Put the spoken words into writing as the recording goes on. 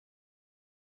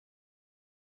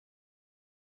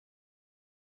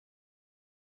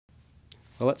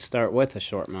So let's start with a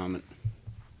short moment.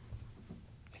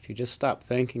 If you just stop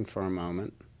thinking for a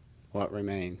moment, what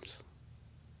remains?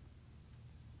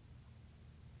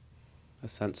 A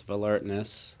sense of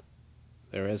alertness.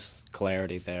 There is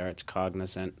clarity there. It's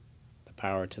cognizant, the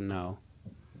power to know.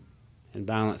 In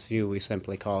balanced view, we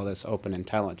simply call this open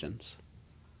intelligence.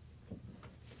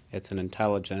 It's an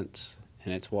intelligence,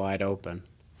 and it's wide open.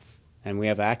 And we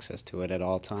have access to it at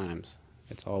all times.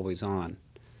 It's always on.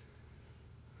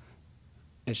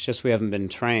 It's just we haven't been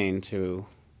trained to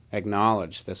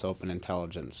acknowledge this open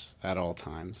intelligence at all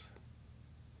times.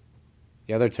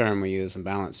 The other term we use in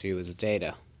balanced view is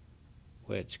data,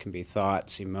 which can be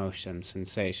thoughts, emotions,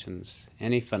 sensations,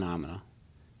 any phenomena,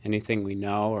 anything we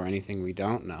know or anything we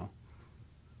don't know.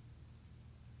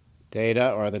 Data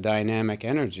are the dynamic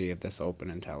energy of this open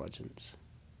intelligence.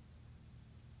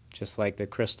 Just like the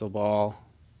crystal ball,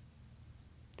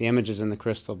 the images in the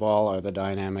crystal ball are the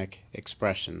dynamic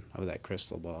expression of that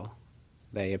crystal ball.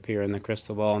 They appear in the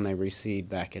crystal ball and they recede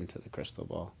back into the crystal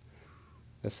ball.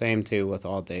 The same too with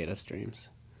all data streams.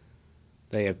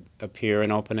 They appear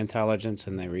in open intelligence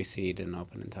and they recede in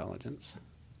open intelligence.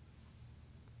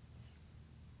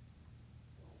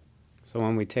 So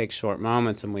when we take short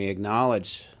moments and we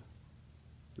acknowledge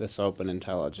this open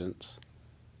intelligence,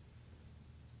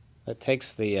 that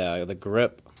takes the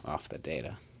grip off the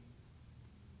data.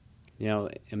 You know,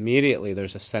 immediately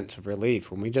there's a sense of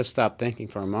relief. When we just stop thinking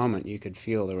for a moment, you could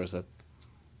feel there was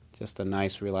just a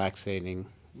nice relaxing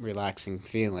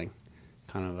feeling,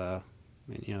 kind of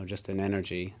just an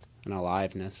energy, an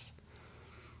aliveness.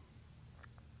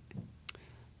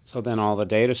 So then all the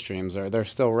data streams they're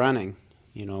still running.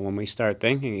 You know, when we start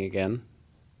thinking again,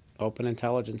 open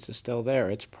intelligence is still there.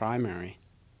 It's primary.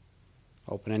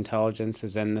 Open intelligence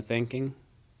is in the thinking.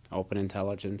 Open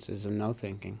intelligence is in no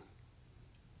thinking.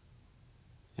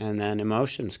 And then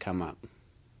emotions come up,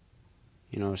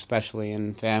 you know, especially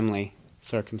in family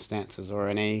circumstances or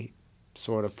any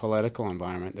sort of political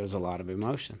environment, there's a lot of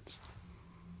emotions.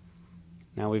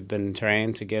 Now we've been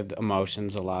trained to give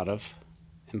emotions a lot of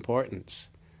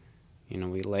importance. You know,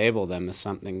 we label them as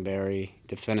something very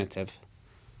definitive.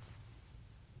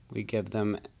 We give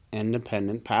them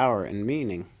independent power and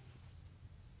meaning.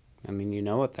 I mean, you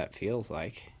know what that feels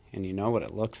like, and you know what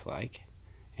it looks like,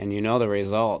 and you know the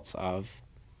results of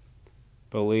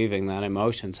believing that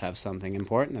emotions have something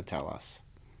important to tell us.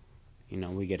 You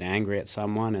know, we get angry at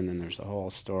someone, and then there's a whole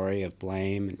story of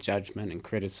blame and judgment and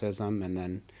criticism, and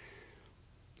then,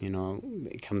 you know,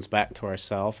 it comes back to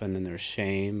ourselves, and then there's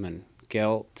shame and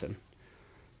guilt, and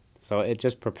so it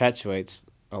just perpetuates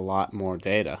a lot more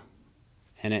data,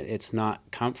 and it's not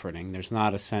comforting. There's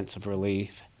not a sense of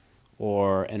relief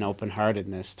or an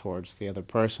open-heartedness towards the other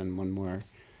person when we're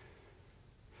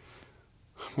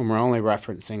only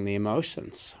referencing the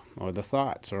emotions or the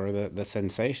thoughts or the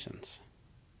sensations.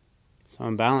 So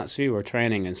in balanced view, we're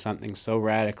training in something so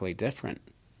radically different.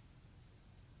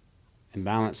 In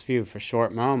balanced view, for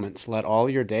short moments, let all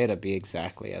your data be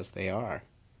exactly as they are.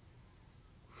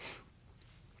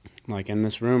 Like in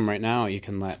this room right now, you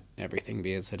can let everything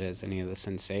be as it is. Any of the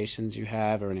sensations you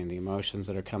have or any of the emotions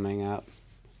that are coming up,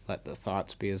 let the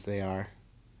thoughts be as they are.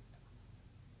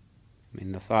 I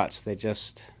mean, the thoughts,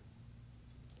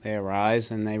 they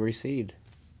arise and they recede.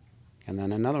 And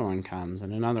then another one comes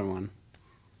and another one.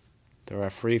 They're a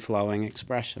free-flowing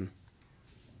expression.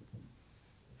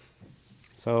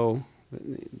 So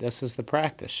this is the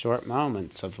practice, short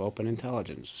moments of open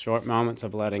intelligence, short moments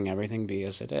of letting everything be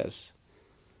as it is.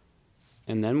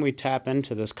 And then we tap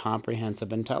into this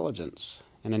comprehensive intelligence,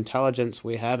 an intelligence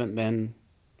we haven't been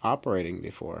operating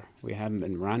before. We haven't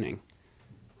been running.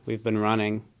 We've been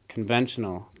running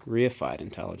conventional, reified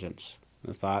intelligence,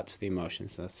 the thoughts, the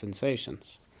emotions, the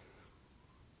sensations.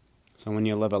 So when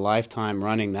you live a lifetime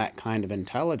running that kind of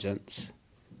intelligence,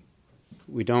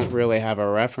 we don't really have a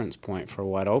reference point for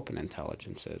what open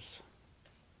intelligence is.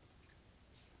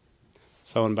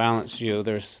 So in balanced view,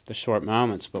 there's the short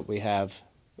moments, but we have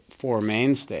four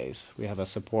mainstays. We have a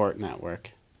support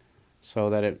network so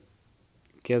that it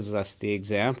gives us the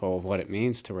example of what it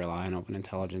means to rely on open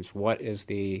intelligence. What is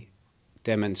the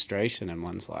demonstration in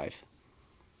one's life?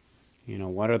 You know,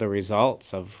 what are the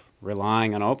results of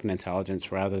relying on open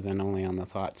intelligence rather than only on the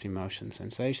thoughts, emotions,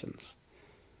 sensations?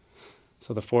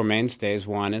 So the four mainstays,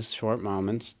 1 is short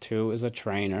moments, 2 is a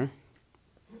trainer,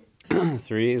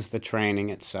 3 is the training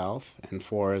itself, and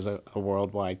 4 is a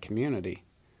worldwide community.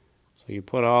 So you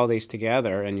put all these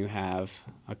together and you have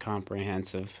a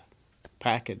comprehensive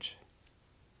package.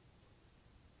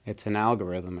 It's an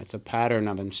algorithm. It's a pattern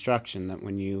of instruction that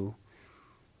when you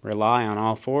rely on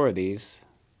all 4 of these,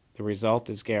 the result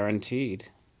is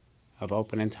guaranteed. of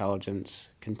open intelligence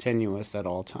continuous at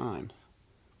all times,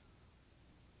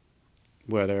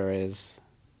 where there is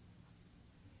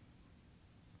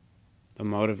the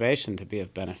motivation to be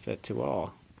of benefit to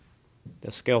all,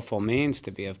 the skillful means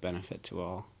to be of benefit to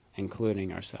all,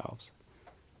 including ourselves,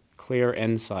 clear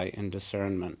insight and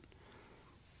discernment,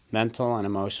 mental and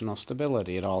emotional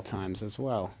stability at all times as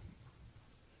well.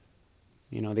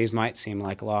 You know, these might seem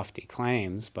like lofty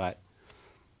claims, but,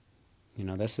 you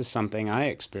know, this is something I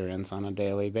experience on a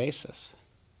daily basis.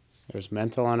 There's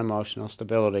mental and emotional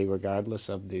stability regardless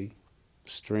of the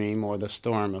stream or the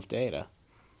storm of data.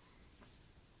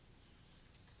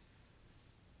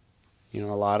 You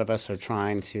know, a lot of us are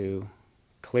trying to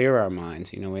clear our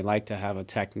minds. You know, we like to have a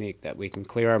technique that we can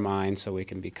clear our minds so we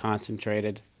can be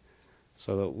concentrated,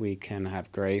 so that we can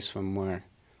have grace when we're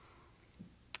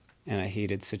in a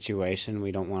heated situation.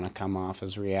 We don't want to come off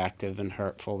as reactive and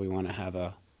hurtful. We want to have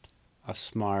a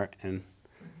smart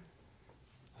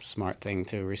thing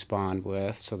to respond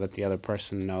with so that the other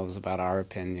person knows about our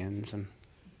opinions.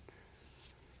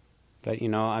 But, you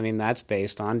know, I mean, that's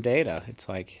based on data. It's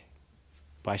like,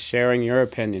 by sharing your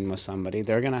opinion with somebody,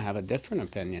 they're going to have a different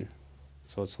opinion.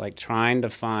 So it's like trying to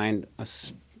find a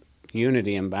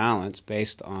unity and balance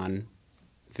based on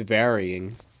the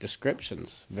varying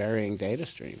descriptions, varying data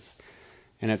streams.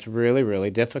 And it's really,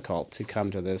 really difficult to come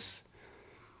to this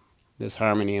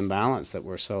harmony and balance that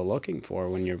we're so looking for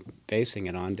when you're basing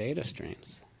it on data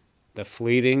streams. The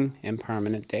fleeting,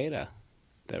 impermanent data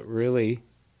that really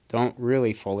don't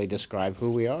really fully describe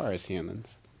who we are as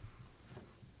humans.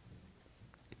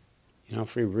 You know,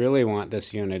 if we really want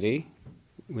this unity,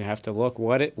 we have to look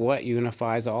what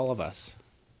unifies all of us.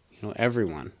 You know,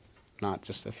 everyone, not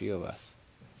just a few of us.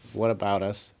 What about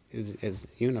us is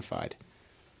unified?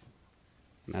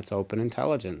 And that's open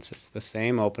intelligence. It's the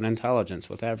same open intelligence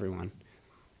with everyone.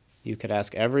 You could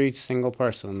ask every single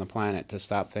person on the planet to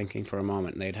stop thinking for a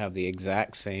moment, and they'd have the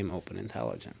exact same open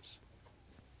intelligence.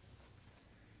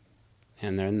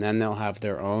 And then they'll have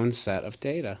their own set of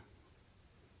data.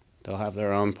 They'll have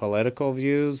their own political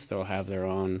views. They'll have their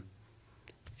own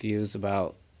views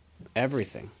about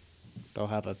everything. They'll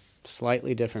have a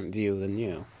slightly different view than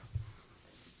you.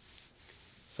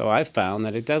 So I've found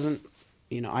that it doesn't,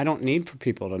 you know, I don't need for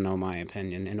people to know my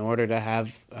opinion in order to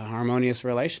have a harmonious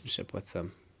relationship with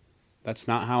them. That's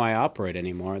not how I operate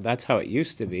anymore. That's how it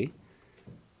used to be.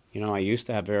 You know, I used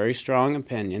to have very strong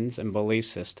opinions and belief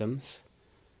systems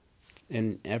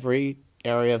in every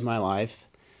area of my life.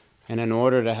 And in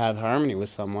order to have harmony with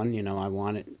someone, you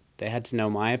know, they had to know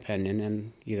my opinion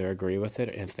and either agree with it.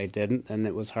 If they didn't, then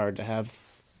it was hard to have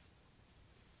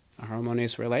a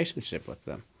harmonious relationship with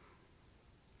them.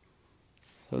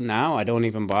 So now I don't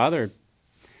even bother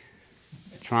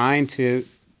trying to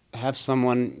have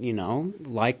someone, you know,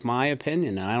 like my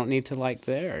opinion, and I don't need to like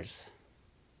theirs.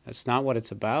 That's not what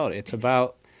it's about. It's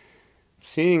about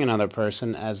seeing another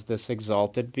person as this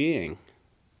exalted being,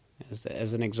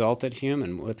 as an exalted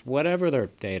human with whatever their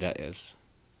data is,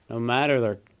 no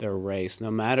matter their race,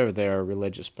 no matter their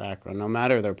religious background, no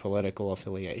matter their political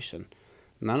affiliation.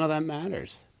 None of that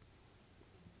matters.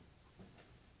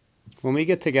 When we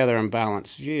get together in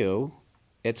balanced view,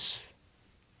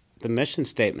 the mission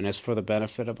statement is for the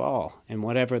benefit of all, and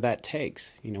whatever that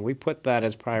takes. You know, we put that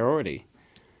as priority.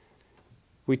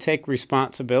 We take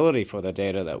responsibility for the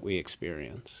data that we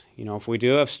experience. You know, if we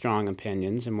do have strong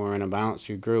opinions and we're in a balanced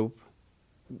view group,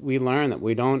 we learn that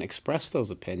we don't express those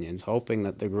opinions hoping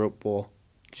that the group will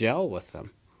gel with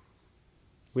them.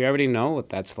 We already know what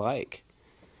that's like.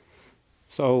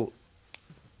 So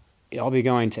I'll be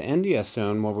going to India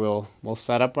soon where we'll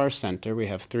set up our center. We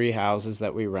have 3 houses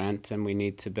that we rent, and we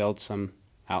need to build some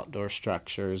outdoor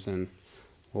structures, and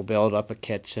we'll build up a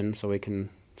kitchen so we can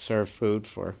serve food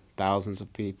for thousands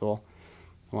of people.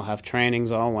 We'll have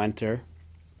trainings all winter,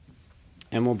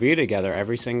 and we'll be together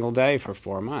every single day for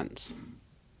 4 months.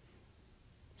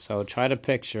 So try to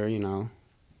picture, you know,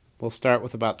 we'll start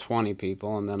with about 20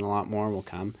 people, and then a lot more will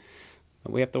come.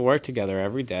 But we have to work together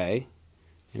every day.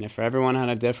 And if everyone had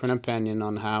a different opinion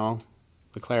on how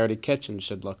the Clarity Kitchen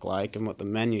should look like and what the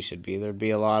menu should be, there'd be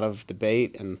a lot of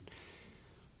debate and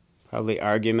probably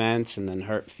arguments and then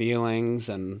hurt feelings,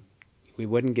 and we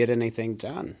wouldn't get anything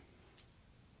done.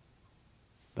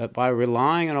 But by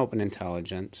relying on open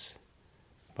intelligence,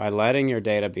 by letting your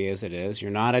data be as it is,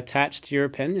 you're not attached to your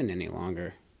opinion any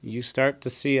longer. You start to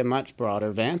see a much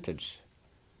broader vantage.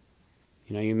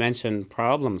 You know, you mentioned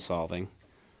problem solving.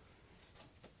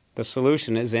 The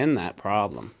solution is in that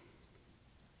problem.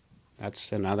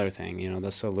 That's another thing, you know, the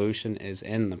solution is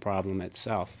in the problem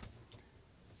itself.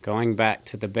 Going back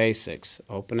to the basics,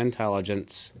 open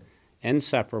intelligence,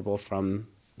 inseparable from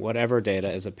whatever data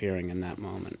is appearing in that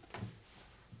moment.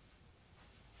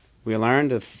 We learn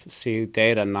to see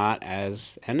data not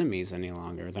as enemies any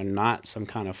longer. They're not some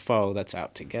kind of foe that's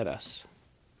out to get us.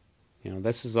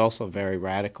 This is also very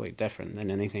radically different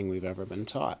than anything we've ever been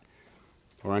taught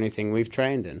or anything we've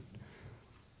trained in.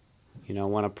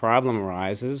 When a problem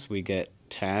arises, we get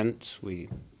tense,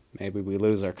 maybe we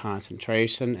lose our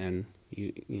concentration, and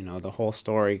the whole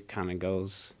story kind of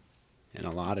goes in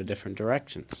a lot of different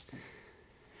directions.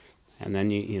 And then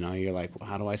you're like, well,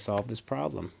 how do I solve this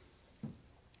problem?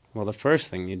 Well, the first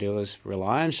thing you do is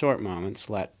rely on short moments,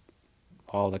 let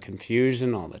all the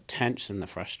confusion, all the tension, the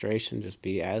frustration just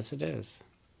be as it is.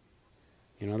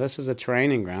 This is a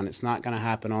training ground. It's not going to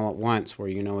happen all at once where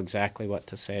you know exactly what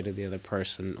to say to the other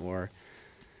person, or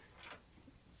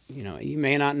you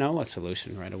may not know a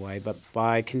solution right away, but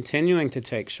by continuing to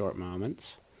take short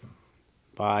moments,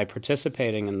 by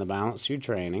participating in the Balanced View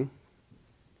training,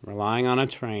 relying on a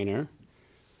trainer,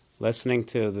 listening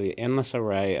to the endless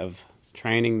array of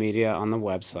training media on the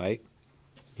website.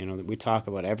 We talk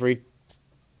about every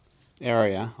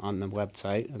area on the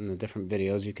website and the different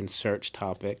videos. You can search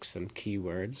topics and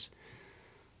keywords.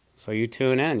 So you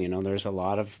tune in, there's a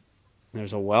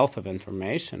wealth of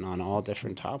information on all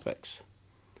different topics.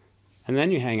 And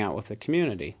then you hang out with the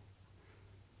community.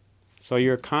 So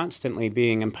you're constantly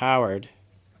being empowered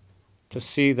to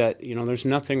see that, there's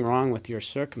nothing wrong with your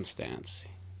circumstance.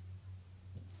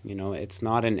 It's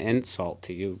not an insult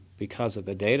to you because of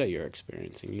the data you're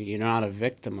experiencing. You're not a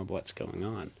victim of what's going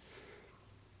on.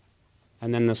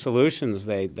 And then the solutions,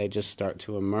 they just start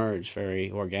to emerge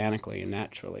very organically and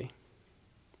naturally.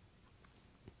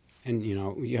 And,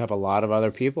 you have a lot of other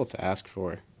people to ask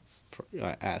for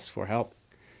help.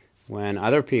 When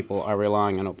other people are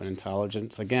relying on open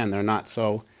intelligence, again, they're not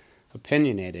so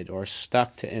opinionated or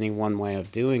stuck to any one way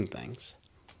of doing things.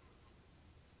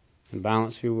 In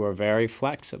Balanced View, we're very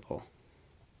flexible.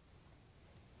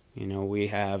 We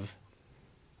have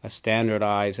a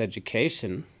standardized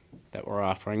education that we're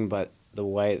offering, but the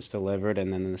way it's delivered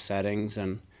and then the settings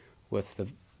and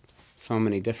with so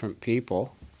many different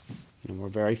people, we're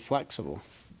very flexible.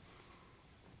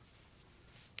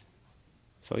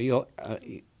 So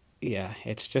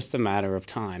it's just a matter of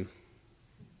time.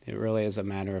 It really is a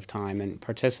matter of time. And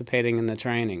participating in the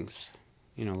trainings,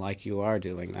 like you are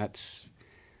doing,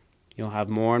 you'll have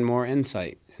more and more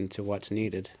insight into what's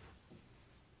needed.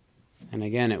 And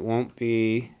again, it won't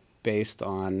be based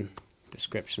on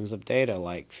descriptions of data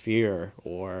like fear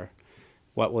or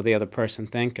what will the other person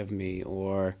think of me,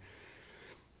 or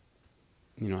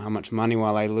how much money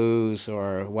will I lose,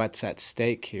 or what's at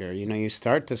stake here. You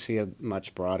start to see a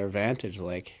much broader vantage,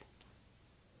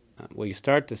 you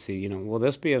start to see, will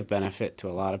this be of benefit to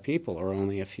a lot of people or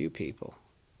only a few people?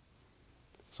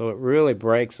 So it really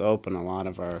breaks open a lot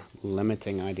of our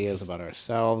limiting ideas about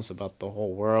ourselves, about the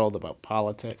whole world, about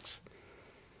politics.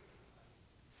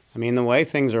 The way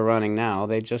things are running now,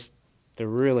 they're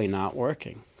really not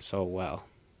working so well.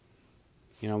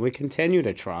 We continue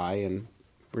to try and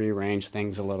rearrange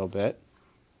things a little bit.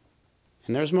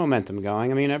 And there's momentum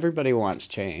going. Everybody wants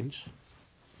change.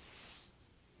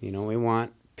 We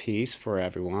want peace for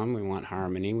everyone. We want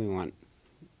harmony. We want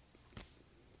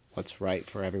what's right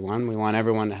for everyone. We want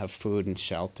everyone to have food and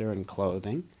shelter and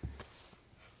clothing.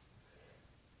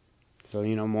 So,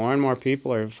 more and more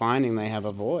people are finding they have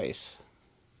a voice.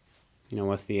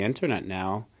 With the internet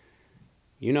now,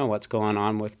 what's going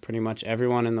on with pretty much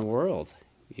everyone in the world.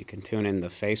 You can tune into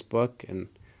Facebook and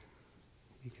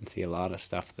you can see a lot of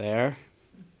stuff there.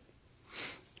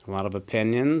 A lot of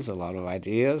opinions, a lot of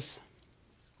ideas.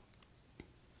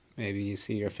 Maybe you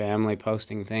see your family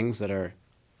posting things that are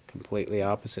completely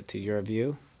opposite to your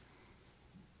view.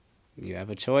 You have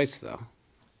a choice, though.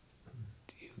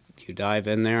 Do you dive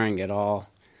in there and get all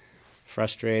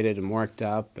frustrated and worked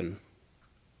up and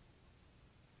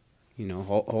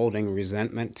holding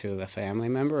resentment to a family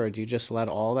member, or do you just let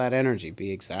all that energy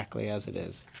be exactly as it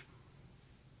is?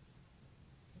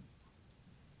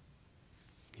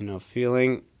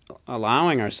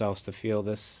 Allowing ourselves to feel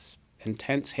this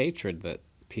intense hatred that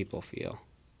people feel.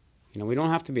 We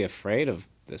don't have to be afraid of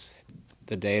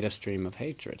the data stream of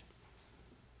hatred.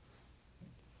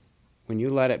 When you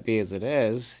let it be as it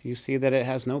is, you see that it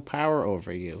has no power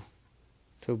over you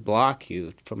to block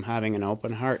you from having an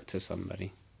open heart to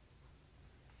somebody.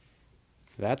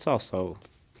 That's also,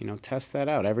 test that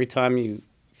out. Every time you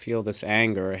feel this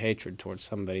anger or hatred towards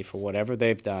somebody for whatever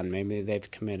they've done, maybe they've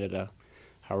committed a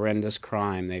horrendous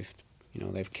crime,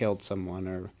 they've killed someone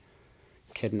or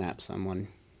kidnapped someone,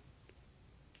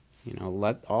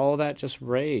 let all of that just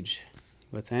rage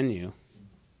within you.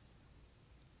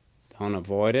 Don't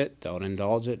avoid it, don't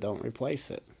indulge it, don't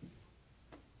replace it.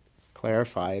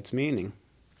 Clarify its meaning.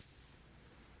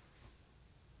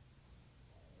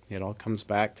 It all comes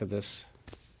back to this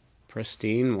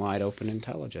pristine, wide-open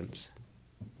intelligence.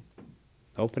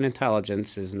 Open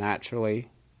intelligence is naturally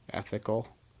ethical,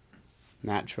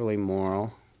 naturally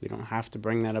moral. We don't have to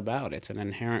bring that about. It's an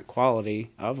inherent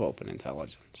quality of open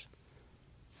intelligence.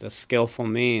 The skillful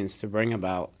means to bring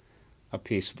about a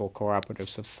peaceful, cooperative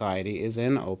society is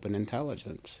in open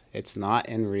intelligence. It's not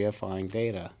in reifying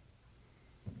data.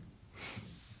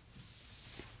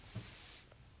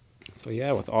 So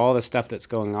yeah, with all the stuff that's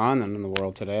going on in the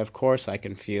world today, of course I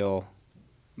can feel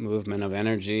movement of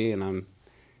energy, and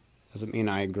doesn't mean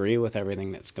I agree with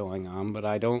everything that's going on, but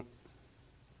I don't,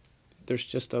 there's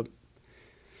just a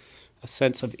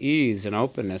sense of ease and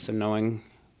openness and knowing,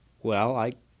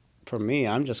 well, for me,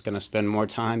 I'm just going to spend more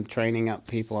time training up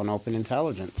people on open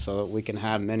intelligence so that we can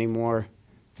have many more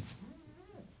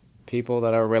people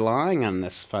that are relying on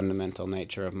this fundamental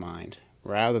nature of mind,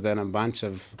 rather than a bunch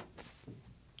of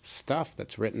stuff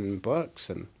that's written in books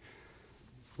and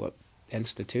what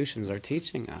institutions are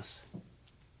teaching us.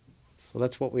 So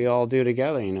that's what we all do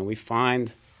together. We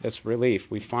find this relief.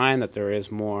 We find that there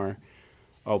is more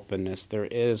openness. There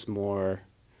is more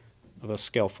of a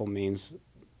skillful means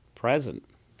present,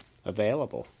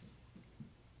 available.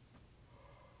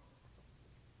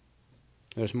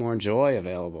 There's more joy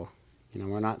available.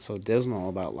 We're not so dismal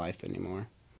about life anymore.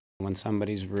 When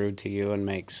somebody's rude to you and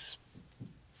makes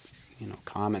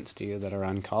comments to you that are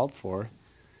uncalled for,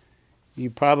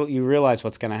 you realize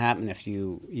what's going to happen if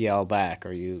you yell back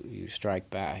or you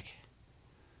strike back.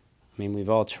 I mean, we've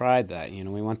all tried that.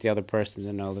 We want the other person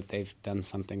to know that they've done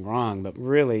something wrong, but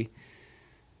really,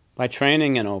 by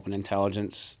training in open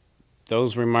intelligence,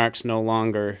 those remarks no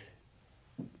longer,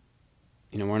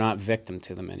 we're not victim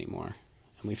to them anymore.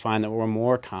 And we find that we're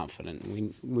more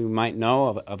confident. We might know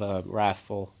of a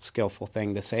wrathful, skillful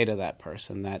thing to say to that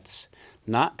person that's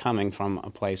not coming from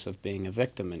a place of being a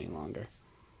victim any longer.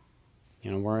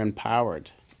 We're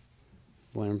empowered.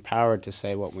 We're empowered to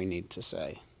say what we need to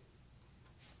say.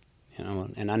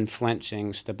 An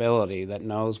unflinching stability that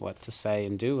knows what to say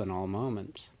and do in all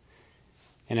moments.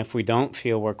 And if we don't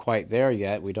feel we're quite there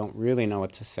yet, we don't really know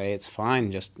what to say, it's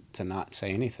fine just to not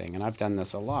say anything. And I've done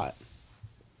this a lot.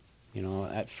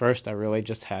 At first I really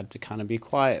just had to kind of be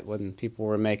quiet when people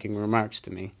were making remarks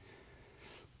to me.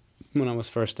 When I was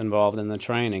first involved in the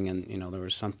training and, there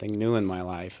was something new in my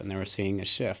life and they were seeing a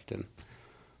shift,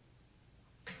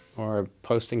 or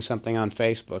posting something on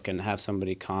Facebook and have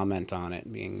somebody comment on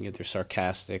it, being either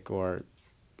sarcastic or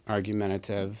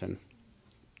argumentative, and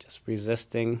just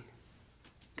resisting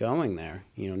going there,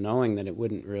 knowing that it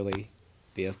wouldn't really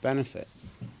be of benefit.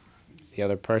 The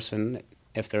other person,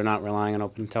 if they're not relying on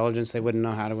open intelligence, they wouldn't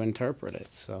know how to interpret it.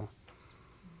 So,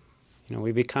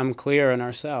 we become clear in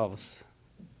ourselves.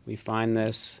 We find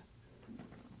this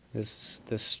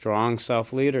strong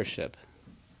self-leadership.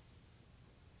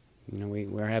 We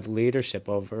have leadership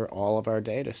over all of our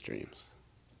data streams.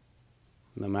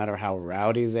 No matter how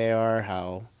rowdy they are,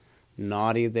 how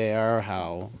naughty they are,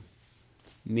 how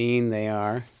mean they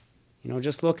are,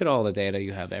 just look at all the data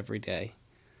you have every day.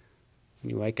 When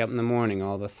you wake up in the morning,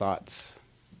 all the thoughts,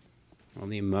 all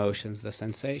the emotions, the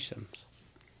sensations.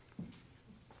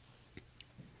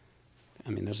 I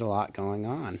mean, there's a lot going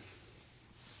on.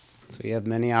 So you have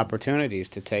many opportunities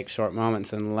to take short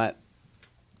moments and let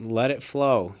it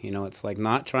flow. It's like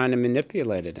not trying to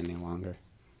manipulate it any longer.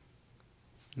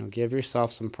 Give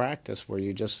yourself some practice where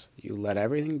you let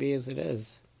everything be as it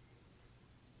is.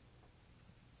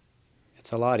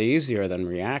 It's a lot easier than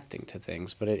reacting to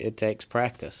things, but it takes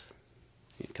practice.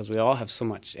 Because we all have so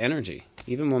much energy,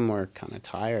 even when we're kind of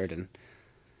tired, and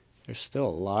there's still a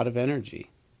lot of energy.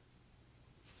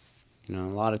 A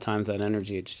lot of times that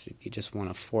energy, you just want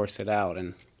to force it out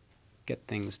and get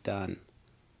things done.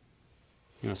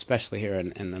 Especially here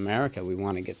in America, we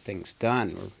want to get things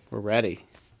done. We're ready.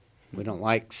 We don't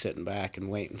like sitting back and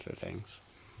waiting for things.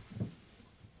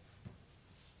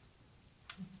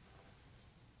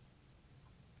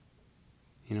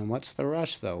 What's the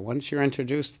rush, though? Once you're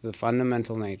introduced to the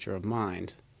fundamental nature of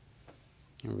mind,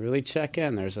 you really check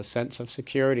in. There's a sense of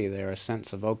security there, a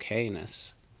sense of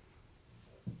okayness.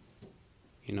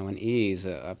 An ease,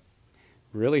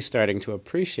 really starting to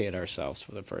appreciate ourselves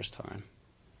for the first time.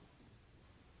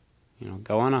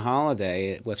 Go on a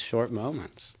holiday with short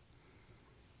moments.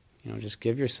 Just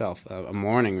give yourself a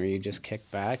morning where you just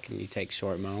kick back and you take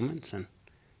short moments and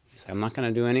you say, I'm not going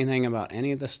to do anything about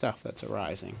any of the stuff that's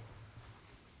arising.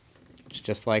 It's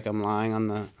just like I'm lying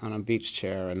on a beach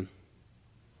chair and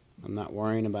I'm not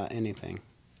worrying about anything.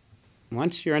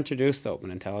 once you're introduced to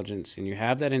open intelligence and you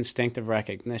have that instinctive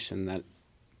recognition that,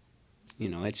 you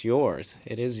know, it's yours,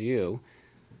 it is you,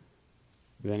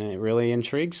 then it really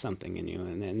intrigues something in you.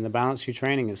 And the Balance You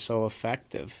training is so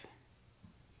effective.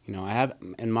 You know,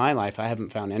 in my life, I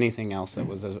haven't found anything else that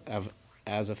was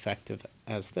as effective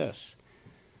as this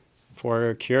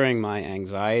for curing my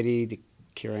anxiety,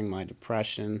 curing my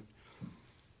depression.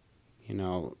 You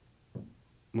know,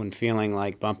 when feeling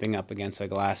like bumping up against a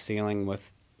glass ceiling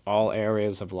with all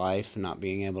areas of life, not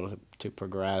being able to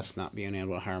progress, not being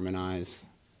able to harmonize,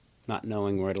 not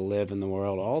knowing where to live in the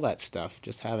world, all that stuff,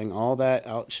 just having all that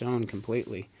outshone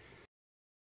completely